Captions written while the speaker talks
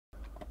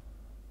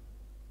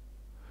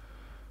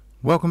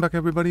Welcome back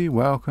everybody,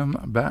 welcome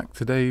back.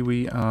 Today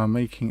we are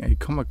making a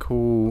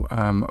comical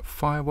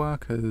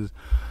firework as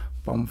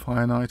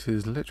bonfire night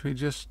is literally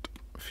just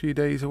a few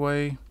days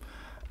away.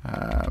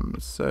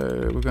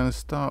 So we're going to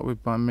start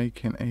with by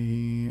making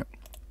a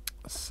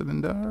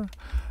cylinder.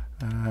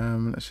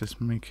 Let's just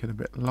make it a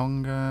bit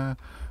longer.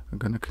 I'm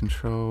going to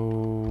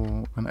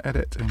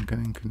edit and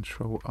going to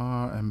control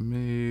R and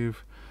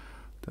move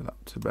that up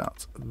to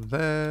about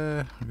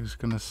there. I'm just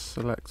going to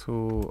select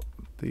all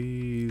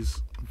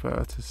these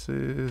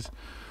vertices,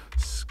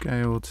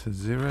 scale to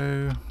 0.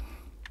 Then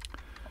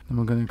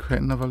we're going to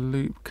create another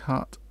loop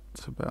cut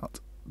to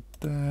about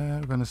there.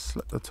 We're going to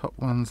select the top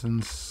ones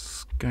and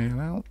scale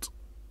out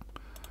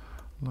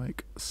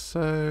like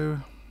so.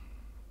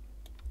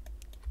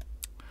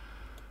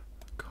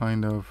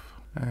 Kind of.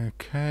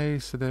 Okay,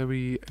 so there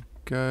we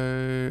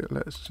go.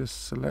 Let's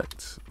just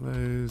select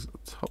those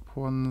top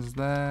ones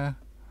there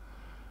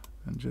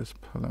and just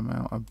pull them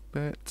out a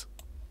bit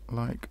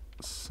like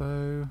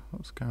so.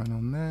 What's going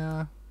on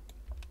there?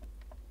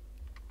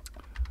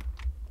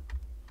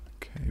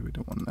 Okay, we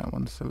don't want that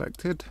one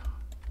selected.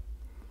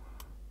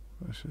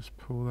 Let's just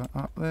pull that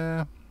up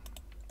there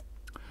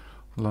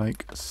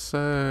like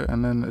so,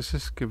 and then let's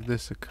just give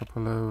this a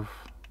couple of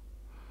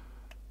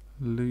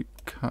loop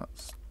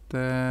cuts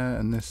there,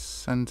 and this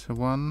center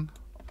one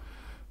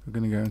we're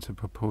going to go into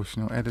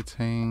proportional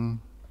editing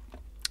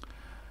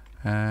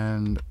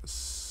and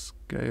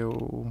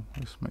scale.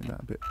 Let's make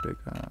that a bit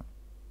bigger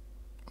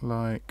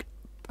like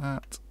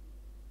that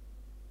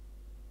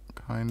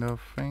kind of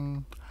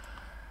thing,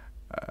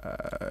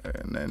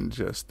 and then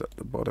just at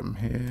the bottom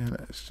here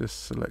let's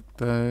just select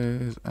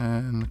those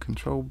and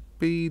control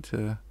B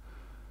to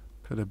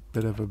put a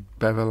bit of a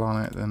bevel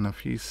on it and a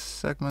few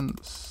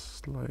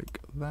segments like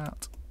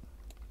that.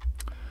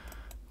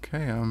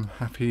 Okay, I'm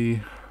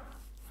happy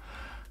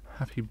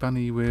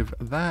bunny with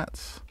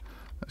that.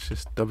 Let's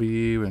just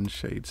W and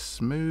shade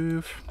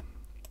smooth.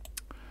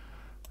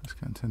 Let's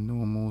go into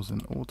normals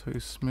and auto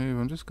smooth.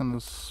 I'm just going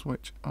to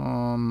switch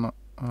on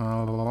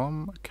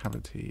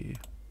cavity.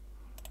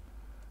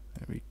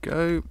 There we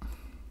go.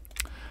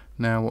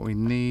 Now what we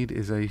need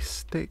is a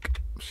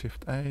stick.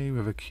 Shift A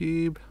with a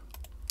cube.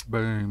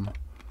 Boom.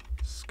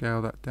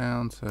 Scale that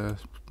down to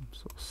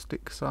sort of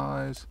stick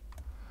size.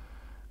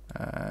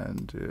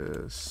 And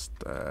just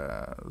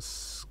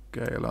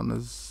scale on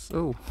the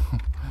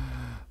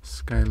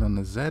scale on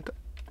the Z.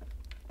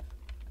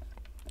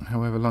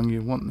 However long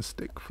you want the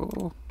stick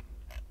for.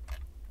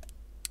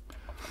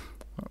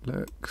 That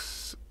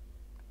looks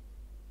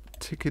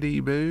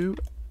tickety boo.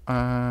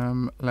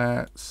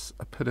 Let's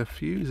put a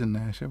fuse in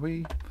there, shall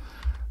we?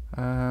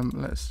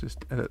 Let's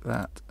just edit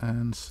that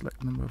and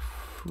select number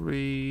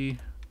 3.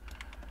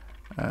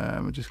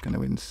 We're just going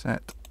to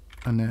inset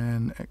and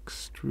then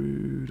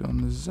extrude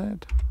on the Z,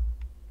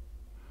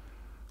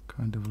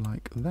 kind of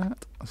like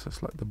that. So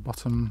it's like the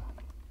bottom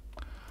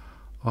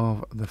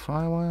of the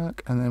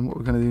firework, and then what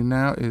we're going to do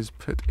now is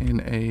put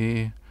in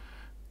a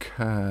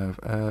curve,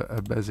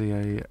 a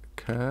Bezier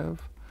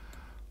curve.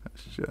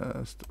 Let's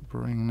just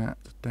bring that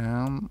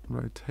down,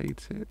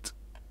 rotate it.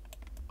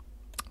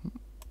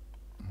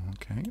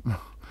 Okay,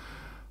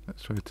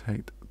 let's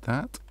rotate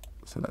that.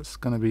 So that's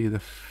going to be the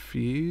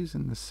fuse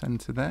in the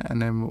center there,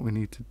 and then what we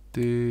need to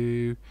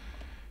do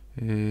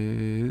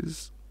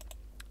is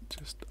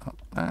just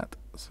up that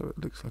so it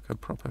looks like a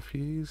proper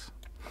fuse.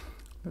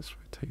 Let's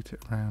rotate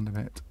it around a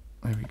bit.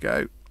 There we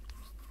go.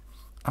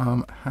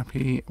 I'm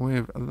happy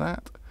with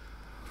that.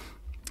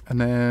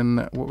 And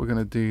then what we're going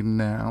to do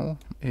now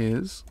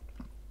is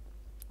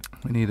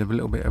we need a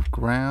little bit of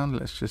ground.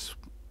 Let's just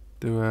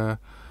do a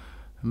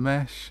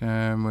mesh,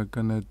 and we're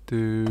going to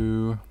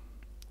do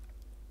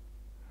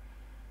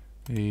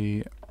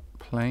a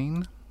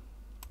plane.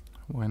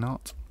 Why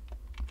not?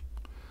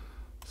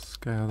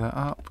 Scale that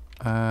up.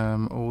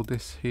 All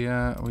this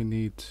here we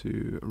need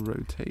to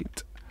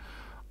rotate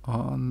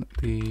on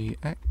the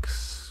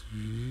X.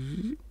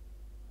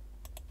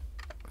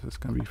 So it's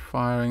going to be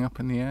firing up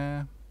in the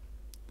air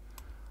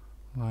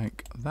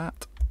like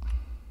that.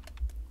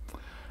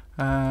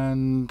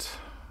 And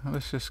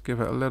let's just give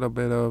it a little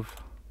bit of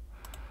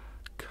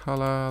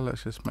color.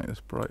 Let's just make this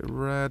bright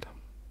red.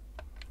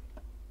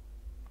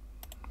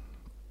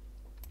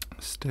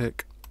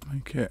 Stick,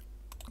 make it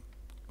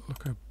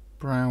look a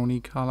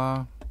browny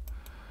color.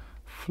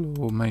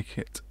 Floor, make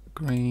it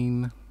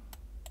green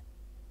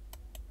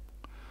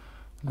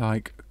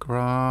like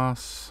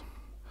grass.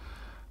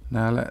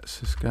 Now let's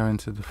just go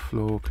into the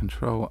floor,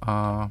 control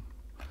R,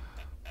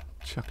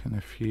 chuck in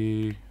a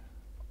few.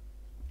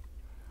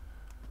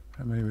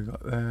 How many we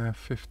got there?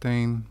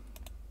 15.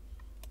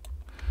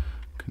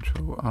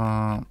 Control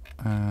R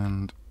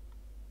and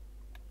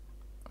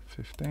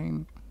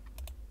 15.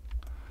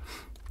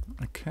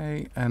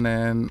 Okay, and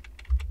then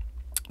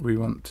we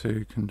want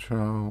to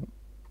control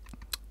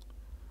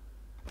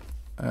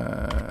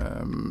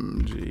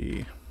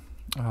G.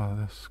 Oh,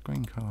 the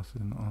screencast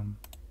isn't on.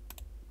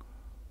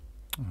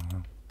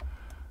 Oh.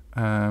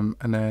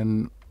 And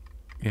then,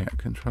 yeah,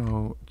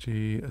 control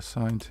G,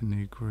 assign to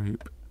new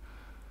group.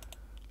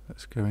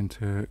 Let's go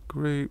into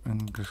group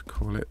and just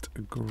call it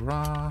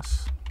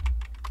grass.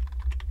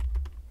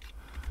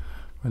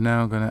 We're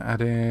now going to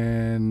add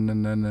in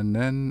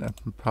and a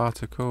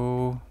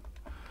particle.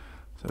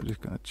 So we're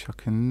just going to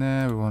chuck in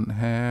there. We want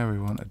hair, we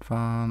want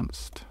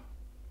advanced.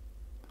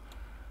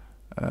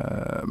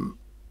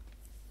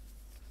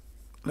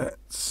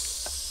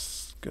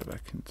 Let's go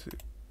back into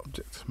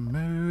object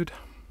mode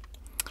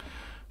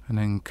and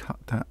then cut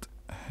that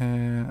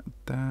hair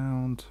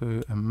down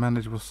to a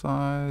manageable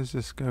size.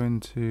 Just go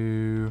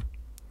into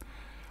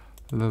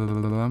what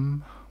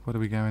are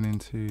we going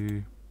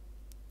into?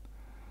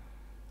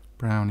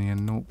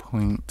 Brownian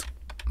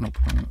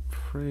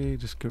 0.3.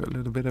 Just give it a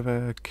little bit of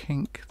a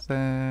kink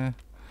there.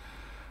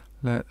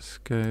 Let's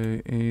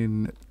go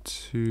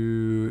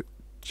into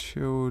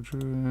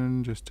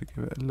children just to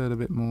give it a little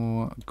bit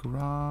more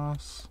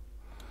grass.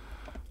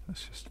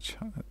 Let's just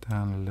chuck that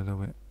down a little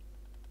bit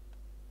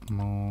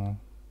more.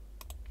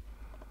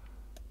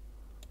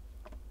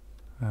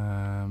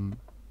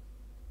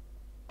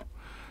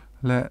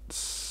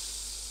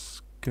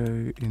 Let's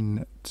go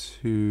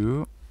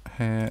into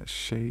hair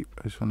shape.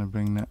 I just want to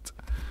bring that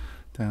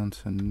down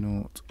to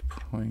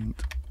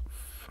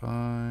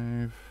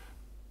 0.5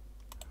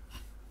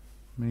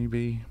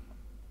 maybe.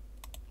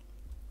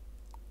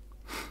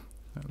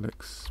 That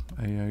looks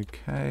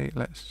a-okay.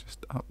 Let's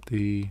just up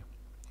the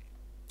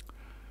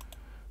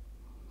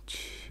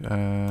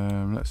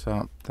let's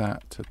up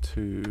that to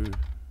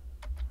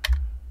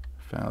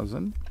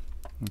 2000.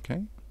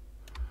 Okay.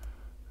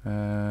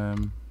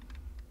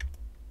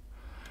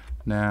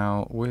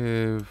 Now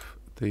with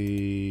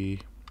the,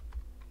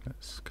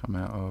 let's come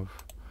out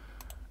of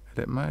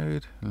edit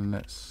mode and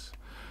let's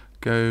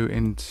go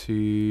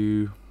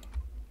into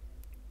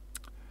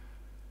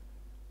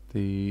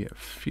the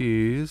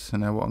fuse.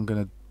 And now what I'm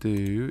going to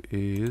do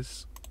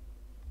is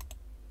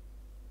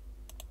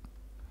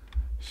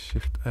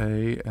Shift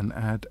A and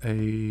add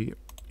a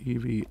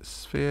UV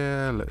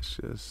sphere. Let's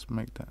just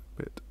make that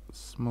a bit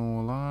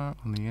smaller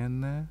on the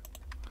end there.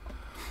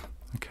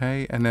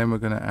 Okay, and then we're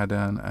going to add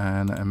an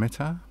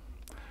emitter.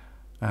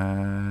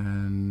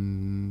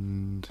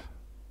 And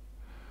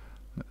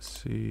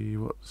let's see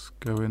what's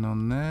going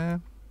on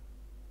there.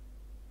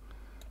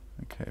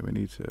 Okay, we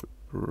need to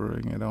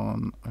bring it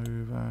on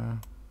over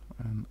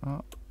and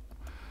up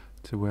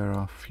to where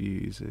our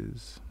fuse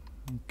is.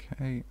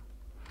 Okay,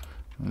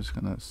 I'm just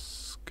going to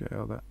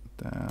scale that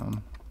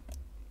down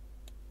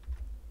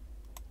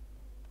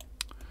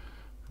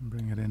and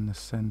bring it in the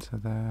center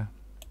there.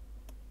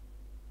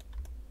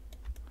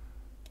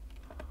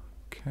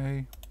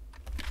 Okay,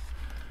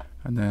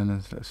 and then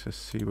let's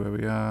just see where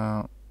we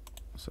are.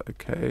 So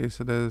okay,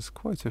 so there's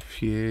quite a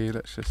few.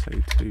 Let's just say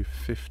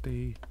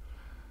 250.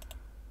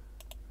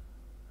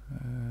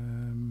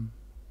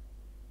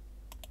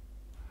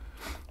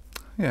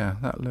 Yeah,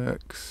 that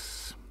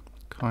looks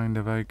kind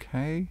of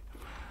okay.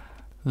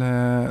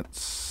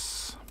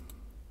 Let's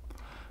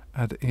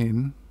add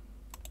in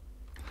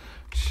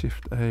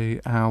Shift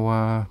A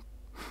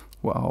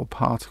what our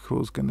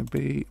particle is going to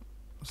be.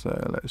 So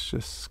let's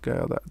just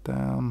scale that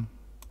down.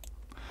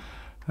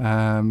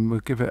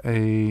 We'll give it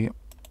an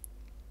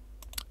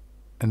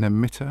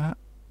emitter,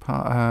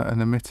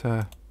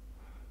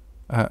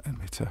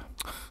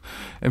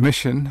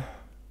 emission.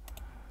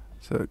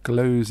 So it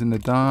glows in the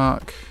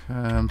dark,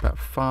 about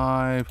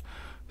 5.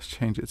 Let's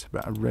change it to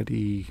about a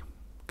reddy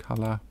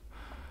color.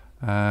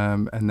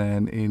 And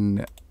then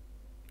in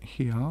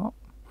here,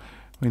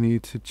 we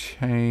need to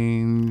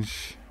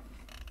change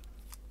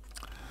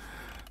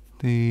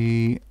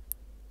the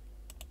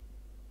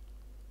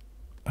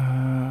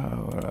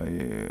where are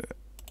you?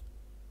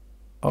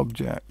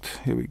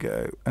 Object. Here we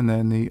go. And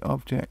then the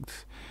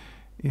object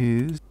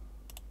is,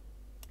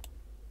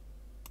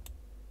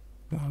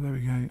 oh, there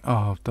we go.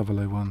 Oh,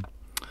 001.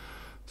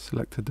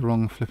 Selected the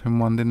wrong flipping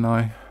one, didn't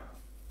I?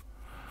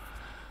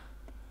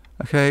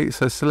 Okay,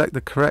 so select the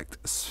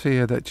correct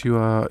sphere that you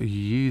are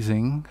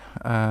using.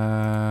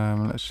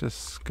 Let's just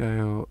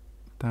scale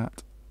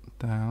that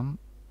down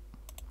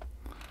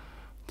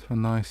to a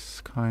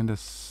nice kind of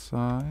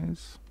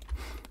size.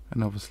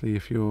 And obviously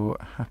if you're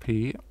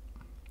happy,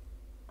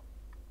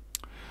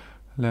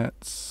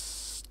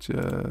 let's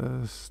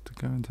just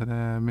go into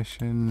their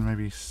mission,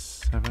 maybe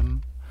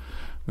 7.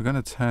 We're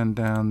going to turn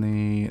down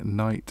the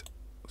night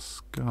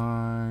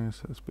sky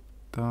so it's a bit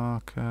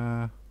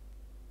darker.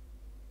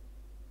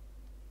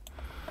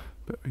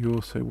 But we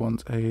also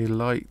want a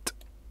light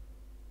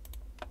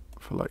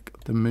for like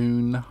the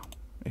moon,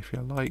 if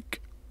you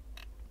like.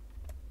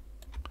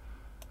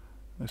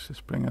 Let's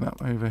just bring it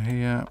up over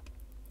here.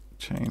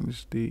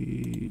 Change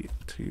the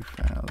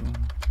 2000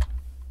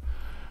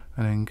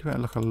 and then give it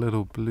like a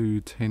little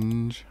blue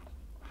tinge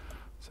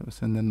so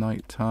it's in the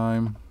night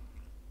time.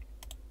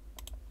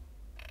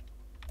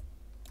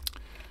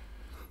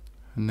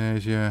 And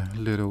there's your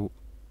little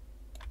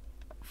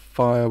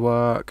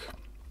firework.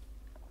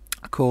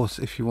 Of course,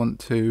 if you want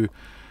to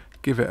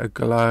give it a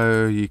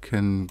glow, you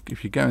can,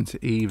 if you go into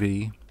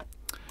Eevee,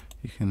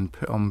 you can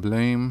put on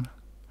bloom.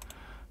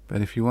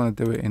 But if you want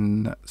to do it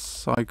in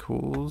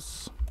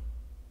cycles,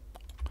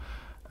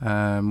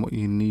 What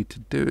you need to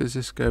do is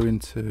just go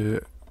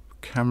into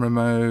camera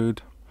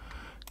mode,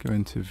 go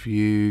into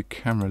view,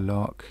 camera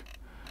lock,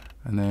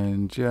 and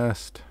then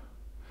just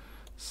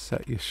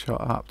set your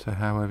shot up to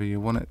however you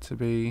want it to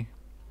be,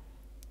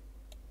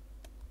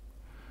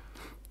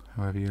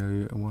 however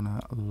you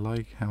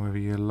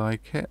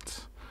like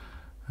it.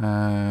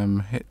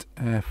 Hit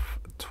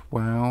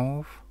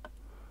F12.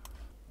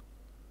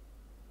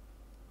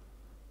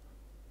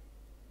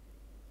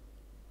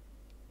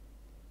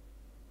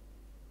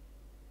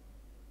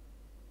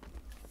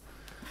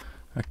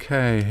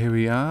 Okay, here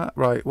we are.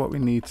 Right, what we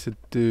need to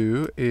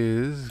do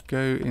is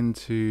go back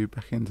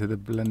into the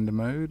blender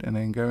mode and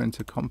then go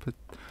into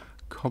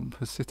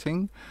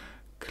compositing.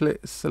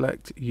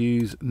 Select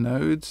use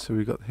nodes. So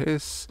we've got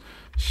this.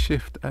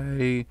 Shift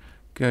A,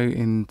 go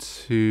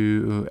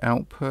into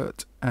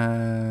output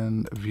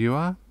and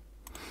viewer,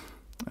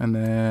 and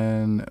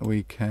then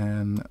we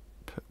can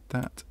put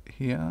that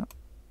here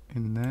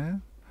in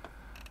there.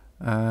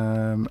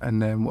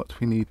 And then what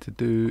we need to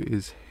do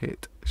is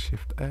hit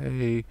Shift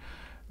A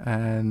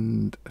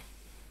and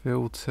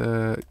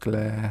filter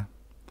glare.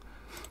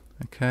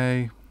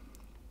 Okay,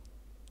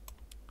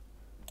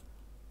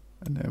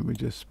 and then we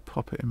just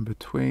pop it in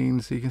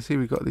between, so you can see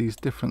we've got these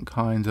different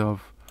kinds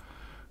of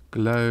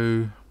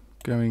glow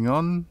going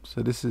on.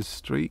 So this is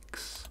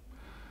streaks,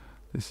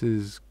 this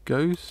is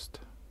ghost,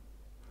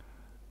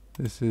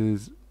 this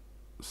is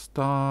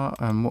star,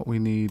 and what we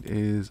need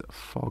is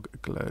fog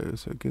glow.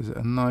 So it gives it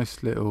a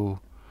nice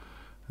little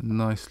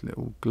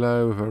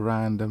glow of a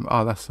random.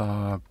 Oh, that's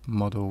our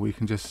model. We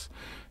can just,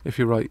 if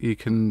you're right, you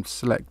can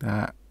select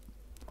that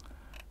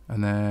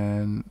and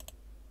then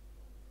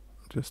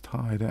just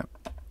hide it.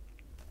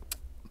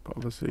 But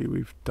obviously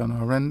we've done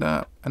our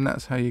render, and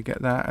that's how you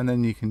get that. And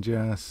then you can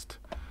just,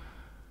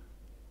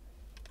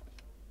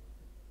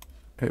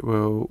 it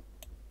will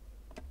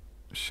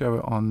show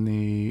it on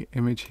the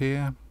image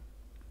here.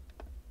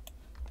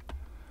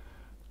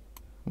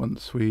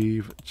 Once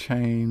we've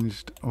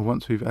changed, or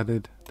once we've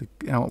added the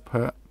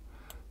output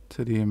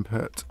to the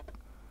input.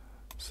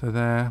 So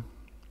there,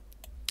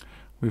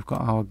 we've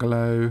got our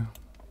glow,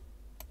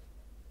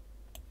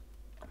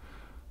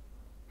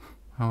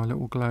 our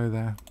little glow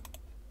there.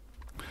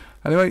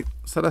 Anyway,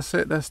 so that's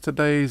it. That's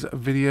today's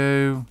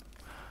video.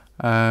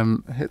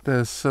 Hit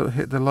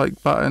the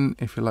like button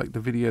if you like the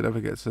video. Don't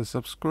forget to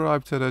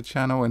subscribe to the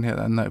channel and hit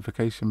that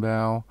notification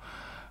bell.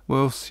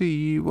 We'll see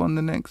you on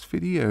the next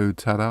video.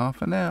 Ta-da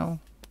for now.